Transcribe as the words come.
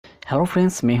Hello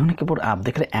friends, मैं हूं निकपुर। आप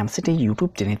देख रहे हैं एमसीटी यूट्यूब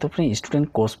चैनल। तो friend student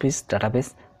course fees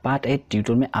database part 8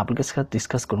 tutorial में आप लोगों के साथ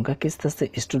डिस्कस करूंगा किस तरह से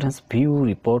students view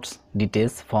reports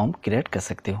details form create कर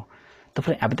सकते हो। तो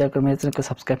फ्रेंड अभी तक अगर मेरे चैनल को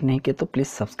सब्सक्राइब नहीं किया तो प्लीज़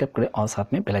सब्सक्राइब करें और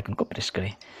साथ में बेल आइकन को प्रेस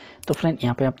करें। तो फ्रेंड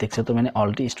यहाँ पे आप देख सकते हो मैंने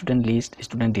already student list,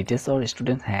 student details और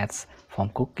स्टूडेंट हैड्स फॉर्म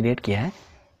को क्रिएट किया है,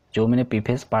 जो मैंने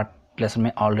प्रीवियस पार्ट लेसन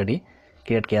में ऑलरेडी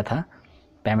क्रिएट किया था।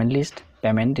 पेमेंट लिस्ट,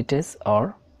 पेमेंट डिटेल्स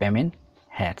और पेमेंट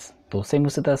हैड्स, तो सेम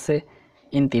उसी तरह से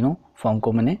इन तीनों फॉर्म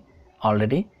को मैंने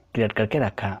ऑलरेडी क्रिएट करके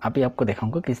रखा है। अभी आपको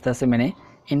दिखाऊंगा किस तरह से मैंने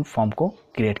इन फॉर्म को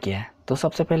क्रिएट किया है। तो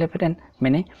सबसे पहले फ्रेंड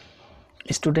मैंने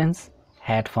स्टूडेंट्स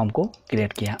हैड फॉर्म को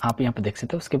क्रिएट किया, आप यहाँ पर देख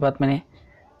सकते हो। उसके बाद मैंने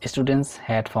स्टूडेंट्स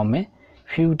हैड फॉर्म में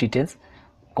फ्यू डिटेल्स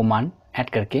कमांड ऐड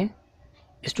करके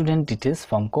स्टूडेंट डिटेल्स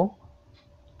फॉर्म को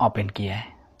ओपन किया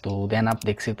है। तो देन आप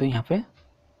देख सकते हो यहाँ पे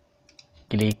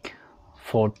क्लिक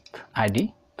फोर्थ आईडी,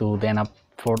 तो देन आप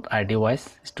fourth ID wise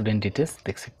student details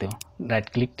देख सकते हो। Right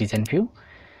click design view,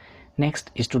 next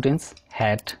students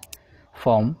had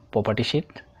form property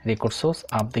sheet record source,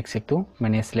 आप देख सकते हो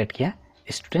मैंने सेलेक्ट किया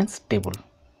स्टूडेंट्स टेबल।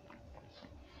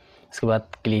 उसके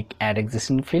बाद क्लिक ऐड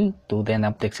एग्जिस्टिंग फील्ड, तो देन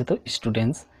आप देख सकते हो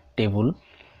students table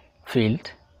field,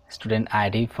 student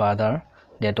ID, father,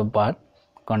 date of birth,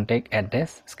 contact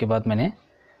address. इसके बाद मैंने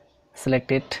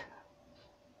सेलेक्टेड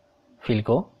फील्ड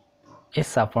को इस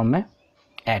सब फॉर्म में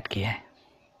ऐड किया है।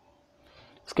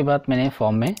 उसके बाद मैंने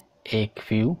फॉर्म में एक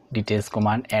फ्यू डिटेल्स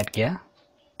कमांड ऐड किया,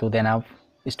 तो देन आप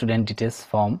student details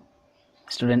form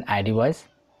student ID wise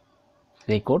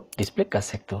record display कर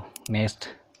सकते हो। Next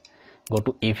go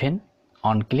to event,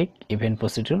 on click event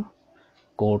procedure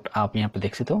code, आप यहाँ पर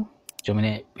देख सकते हो जो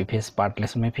मैंने प्रीवियस पार्ट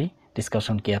लेसन में भी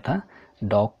डिस्कशन किया था।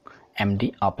 डॉक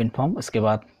एमडी ओपन फॉर्म, उसके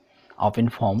बाद ओपन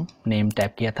फॉर्म नेम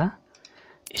टाइप किया था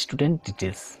student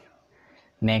details.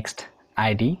 Next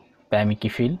ID primary की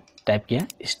फील्ड टाइप किया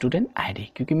स्टूडेंट आईडी,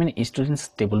 क्योंकि मैंने स्टूडेंट्स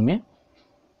टेबल में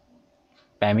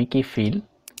प्राइमरी की फील्ड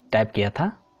टाइप किया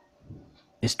था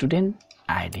स्टूडेंट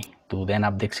आईडी। तो देन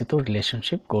आप देख सकते हो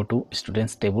relationship, go to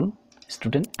students table,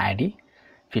 student ID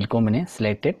field को मैंने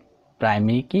सिलेक्टेड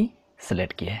प्राइमरी की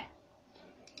सिलेक्ट किया है,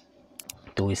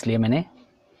 तो इसलिए मैंने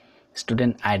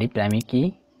स्टूडेंट आईडी प्राइमरी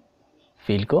की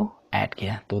फील्ड को ऐड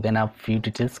किया। तो देन आप व्यू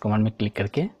डिटेल्स कमांड में क्लिक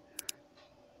करके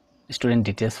स्टूडेंट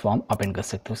डिटेल्स फॉर्म ओपन कर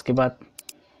सकते हो। उसके बाद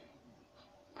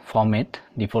format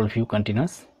default view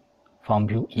continuous form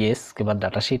view yes, के बाद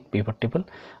डाटा शीट पेपर टेबल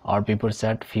और paper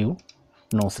chart view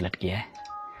no select किया है।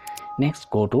 Next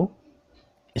go to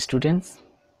students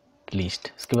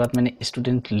list, उसके बाद मैंने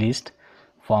स्टूडेंट लिस्ट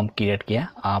फॉर्म क्रिएट किया,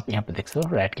 आप यहाँ पे देख सकते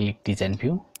हो। Right click design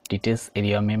view, details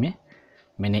area में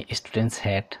मैंने स्टूडेंट्स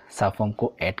हैड सब फॉर्म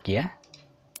को ऐड किया।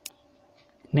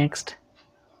 नेक्स्ट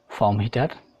फॉर्म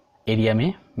हीटर एरिया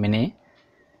में मैंने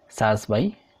search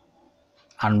by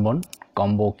unborn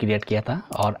combo create किया था,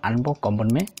 और अनबोर्न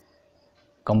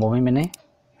कॉम्बो में मैंने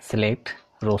सेलेक्ट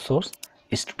रो सोर्स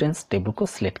स्टूडेंट्स टेबल को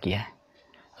सिलेक्ट किया है।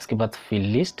 उसके बाद फील्ड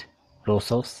लिस्ट रो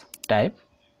सोर्स टाइप,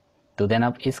 तो देन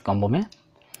आप इस कॉम्बो में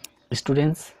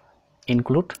students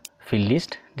include field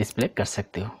list display कर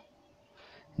सकते हो।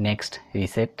 Next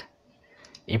reset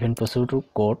event procedure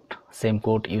code, same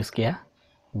code use किया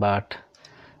but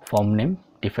form name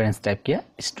difference type किया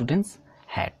स्टूडेंट्स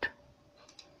हैड,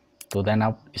 तो देन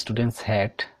आप students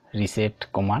had reset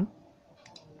command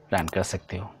run कर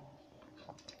सकते हो।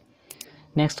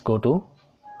 Next go to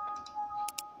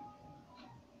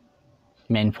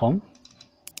main form,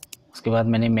 उसके बाद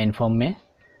मैंने मेन फॉर्म में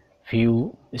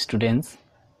व्यू स्टूडेंट्स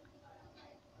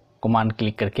कमांड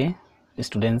क्लिक करके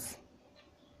students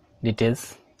details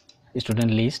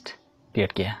student list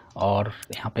create किया, और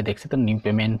यहाँ पे देख सकते हो न्यू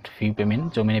पेमेंट व्यू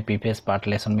पेमेंट, जो मैंने प्रीवियस पार्ट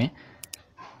लेसन में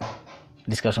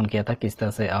डिस्कशन किया था किस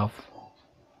तरह से आप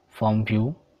फॉर्म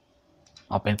व्यू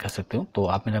ओपन कर सकते हो, तो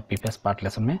आप मेरा प्रीवियस पार्ट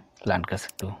लेसन में लर्न कर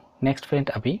सकते हो। नेक्स्ट फ्रेंड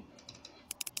अभी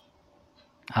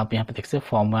आप यहाँ पे देख सकते हो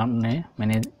फॉर्म में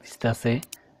मैंने इस तरह से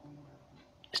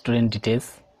स्टूडेंट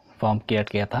डिटेल्स फॉर्म क्रिएट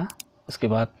किया था। उसके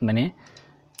बाद मैंने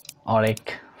और एक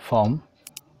फॉर्म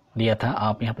दिया था,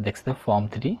 आप यहाँ पे देख सकते हो फॉर्म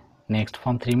 3। नेक्स्ट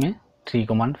फॉर्म 3 में 3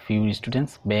 कमांड व्यू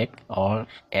स्टूडेंट्स बैक और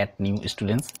ऐड न्यू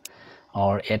स्टूडेंट्स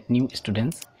और add new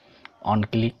students. On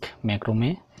click macro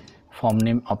में फॉर्म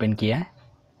नेम ओपन किया है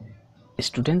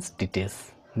students details.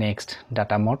 Next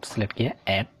data mode select किया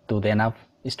ऐड, तो देन आप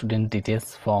student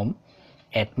details form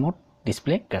add mode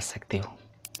display कर सकते हो।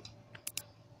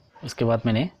 उसके बाद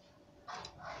मैंने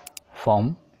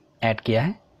फॉर्म ऐड किया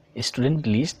है स्टूडेंट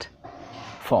लिस्ट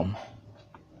फॉर्म,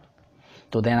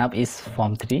 तो देन आप इस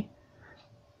फॉर्म 3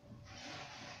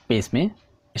 पेज में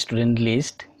student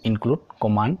list include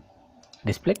command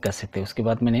display कर सकते हो। उसके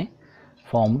बाद मैंने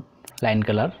form line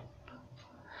colour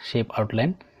shape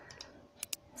outline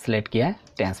select किया है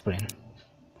transparent.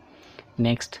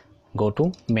 Next go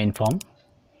to main form,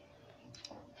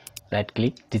 right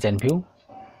click design view.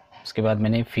 उसके बाद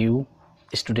मैंने व्यू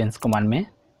स्टूडेंट्स कमांड में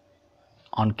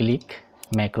ऑन क्लिक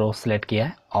मैक्रो सेलेक्ट किया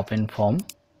है ओपन फॉर्म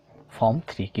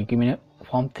 3, क्योंकि मैंने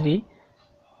फॉर्म 3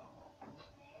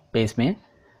 पेज में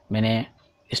मैंने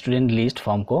स्टूडेंट लिस्ट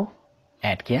फॉर्म को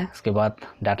ऐड किया। उसके बाद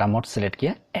डाटा मोड सेलेक्ट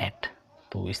किया ऐड।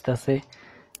 तो इस तरह से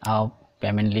आप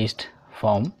payment list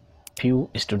form few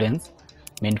students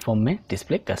main form में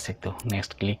डिस्प्ले कर सकते हो।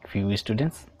 नेक्स्ट क्लिक फ्यू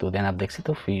स्टूडेंट्स, तो देन आप देख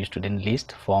सकते हो few student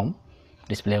list form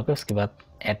display होगा। उसके बाद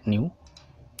ऐड न्यू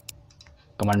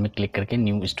कमांड में क्लिक करके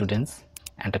न्यू स्टूडेंट्स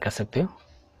एंटर कर सकते हो।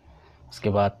 उसके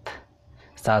बाद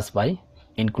search by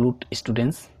include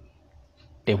students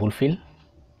table fill,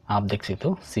 आप देख सकते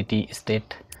हो सिटी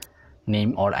स्टेट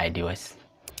नेम और ID wise.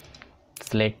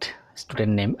 Select student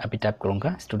name, अभी टाइप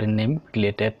करूँगा स्टूडेंट नेम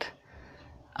रिलेटेड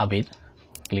अबीर,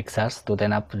 क्लिक सर्च, तो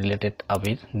देन आप रिलेटेड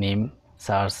अबीर name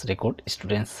search record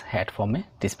students head form में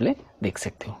डिस्प्ले देख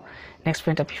सकते हो। नेक्स्ट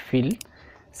पॉइंट अभी फील्ड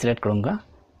सिलेक्ट करूँगा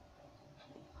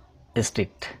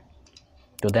स्टेट,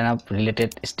 तो देन आप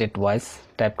रिलेटेड स्टेट वाइज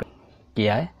टाइप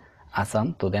किया है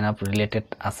आसाम, तो देन आप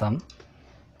related Assam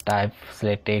type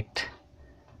selected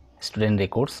student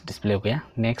records display हो गया।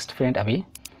 नेक्स्ट फ्रेंड अभी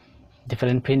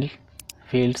डिफरेंट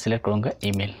फील्ड सिलेक्ट करूँगा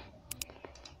ईमेल,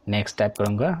 नेक्स्ट टाइप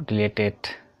करूँगा related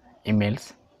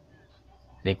emails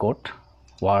record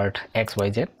word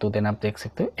XYZ, तो देन आप देख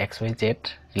सकते हो XYZ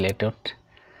रिलेटेड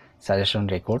सजेशन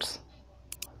रिकॉर्ड्स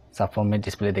सब फॉर्म में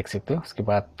डिस्प्ले देख सकते हो। उसके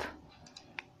बाद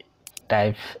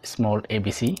टाइप स्मॉल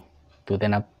ABC, तो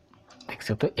देन आप देख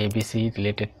सकते हो ABC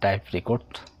related type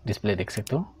record display देख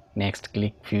सकते हो। नेक्स्ट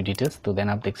क्लिक फ्यू डिटेल्स, तो देन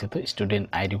आप देख सकते हो student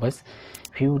ID wise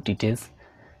few details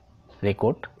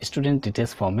record student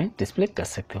details form में डिस्प्ले कर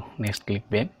सकते हो। Next click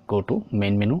back go to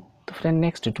main menu. तो फ्रेंड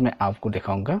नेक्स्ट वीडियो में आपको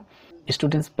दिखाऊंगा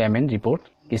स्टूडेंट्स पेमेंट रिपोर्ट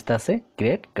किस तरह से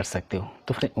क्रिएट कर सकते हो।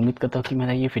 तो फ्रेंड उम्मीद करता हूँ कि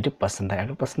मेरा ये वीडियो पसंद आया।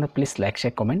 अगर पसंद है please like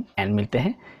share comment and मिलते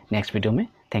हैं नेक्स्ट वीडियो में।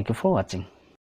 Thank you for watching.